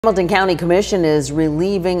Hamilton County Commission is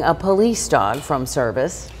relieving a police dog from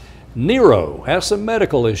service. Nero has some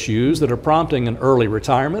medical issues that are prompting an early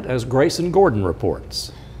retirement, as Grayson Gordon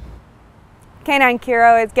reports. K-9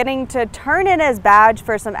 Nero is getting to turn in his badge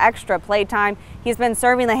for some extra playtime. He's been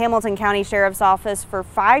serving the Hamilton County Sheriff's Office for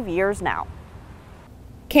 5 years now.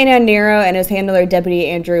 K-9 Nero and his handler, Deputy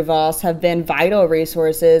Andrew Voss, have been vital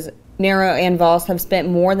resources. Nero and Voss have spent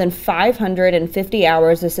more than 550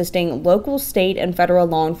 hours assisting local, state, and federal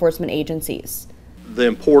law enforcement agencies. The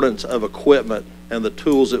importance of equipment and the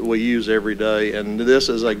tools that we use every day, and this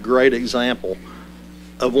is a great example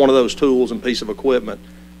of one of those tools and piece of equipment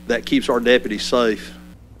that keeps our deputies safe.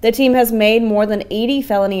 The team has made more than 80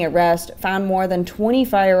 felony arrests, found more than 20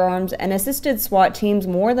 firearms, and assisted SWAT teams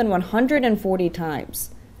more than 140 times.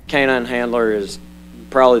 Canine handler is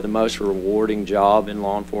probably the most rewarding job in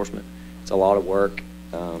law enforcement. It's a lot of work,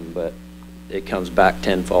 but it comes back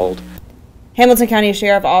tenfold. Hamilton County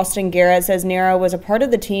Sheriff Austin Garrett says Nero was a part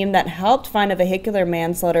of the team that helped find a vehicular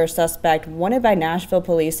manslaughter suspect wanted by Nashville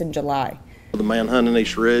police in July. The manhunt in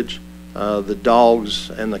East Ridge, the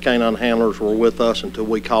dogs and the canine handlers were with us until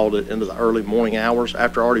we called it into the early morning hours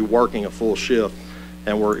after already working a full shift,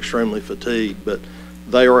 and we're extremely fatigued. But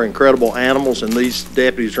they are incredible animals, and these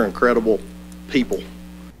deputies are incredible people.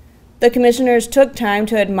 The commissioners took time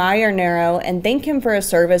to admire Nero and thank him for his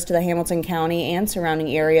service to the Hamilton County and surrounding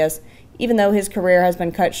areas. Even though his career has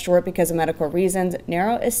been cut short because of medical reasons,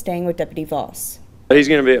 Nero is staying with Deputy Voss. He's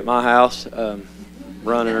going to be at my house,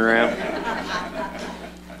 running around.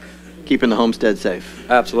 Keeping the homestead safe.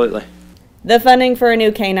 Absolutely. The funding for a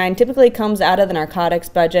new K-9 typically comes out of the narcotics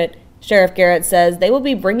budget. Sheriff Garrett says they will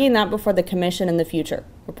be bringing that before the commission in the future.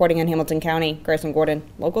 Reporting in Hamilton County, Grayson Gordon,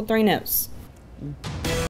 Local 3 News.